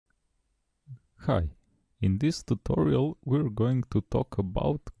Hi, in this tutorial we're going to talk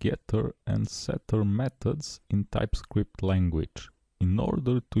about getter and setter methods in TypeScript language. In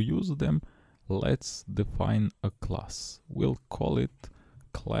order to use them, let's define a class. We'll call it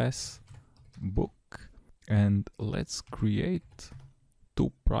class book, and let's create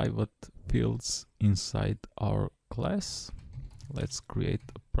two private fields inside our class. Let's create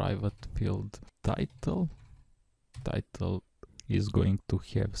a private field title. Title is going to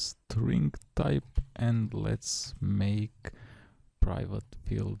have string type, and let's make private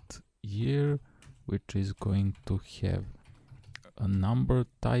field year, which is going to have a number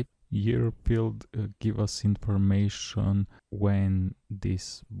type. Year field give us information when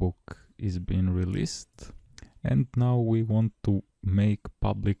this book is being released. And now we want to make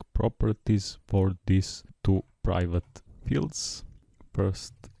public properties for these two private fields.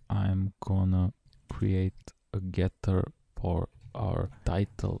 First, I'm gonna create a getter for our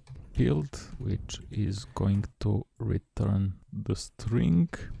title field, which is going to return the string.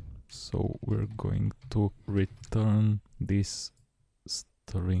 So we're going to return this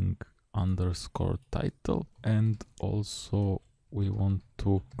string underscore title, and also we want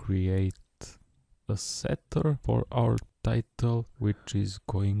to create a setter for our title, which is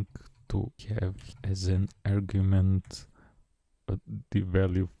going to have as an argument the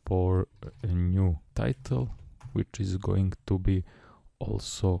value for a new title, which is going to be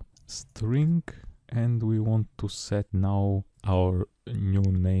also string. And we want to set now our new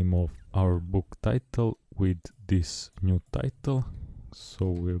name of our book title with this new title. So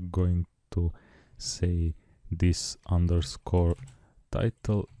we're going to say this underscore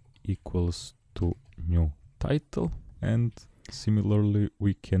title equals to new title. And similarly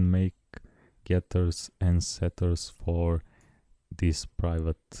we can make getters and setters for this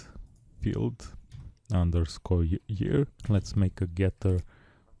private field underscore year. Let's make a getter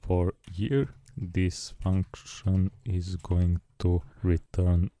for year. This function is going to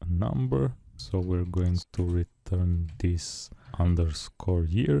return a number, so we're going to return this underscore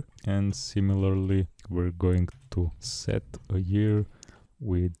year. And similarly we're going to set a year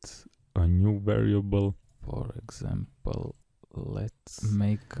with a new variable. For example, let's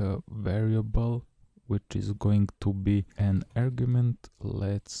make a variable which is going to be an argument.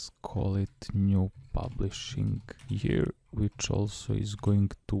 Let's call it new publishing year, which also is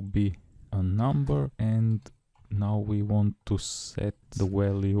going to be a number. And now we want to set the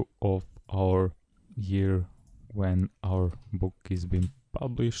value of our year when our book is being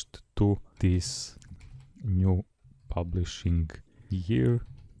published to this new publishing year,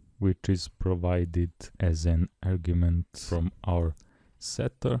 which is provided as an argument from our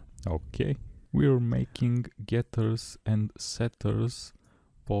setter. Okay. We're making getters and setters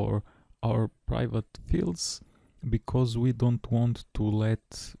for our private fields because we don't want to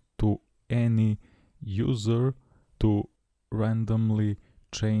let to any user to randomly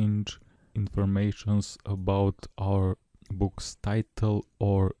change informations about our book's title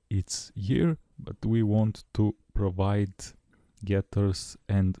or its year, but we want to provide getters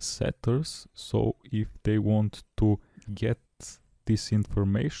and setters. So if they want to get these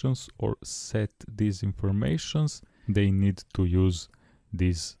informations or set these informations, they need to use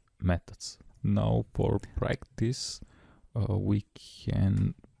these methods. Now for practice, we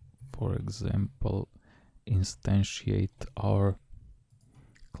can, for example, instantiate our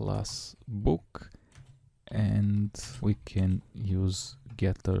class book, and we can use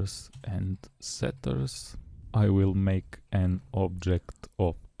getters and setters. I will make an object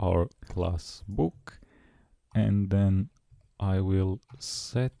of our class book, and then I will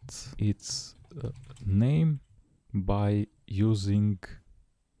set its name by using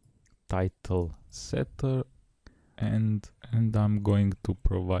title setter, and I'm going to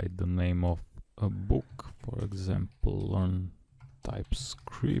provide the name of a book, for example, learn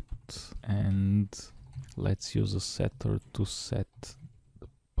TypeScript, and let's use a setter to set the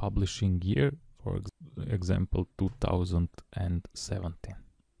publishing year, for example 2017.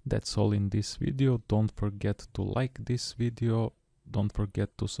 That's all in this video. Don't forget to like this video, don't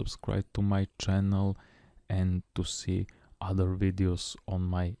forget to subscribe to my channel and to see other videos on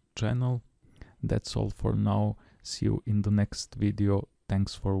my channel. That's all for now. See you in the next video.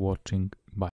 Thanks for watching.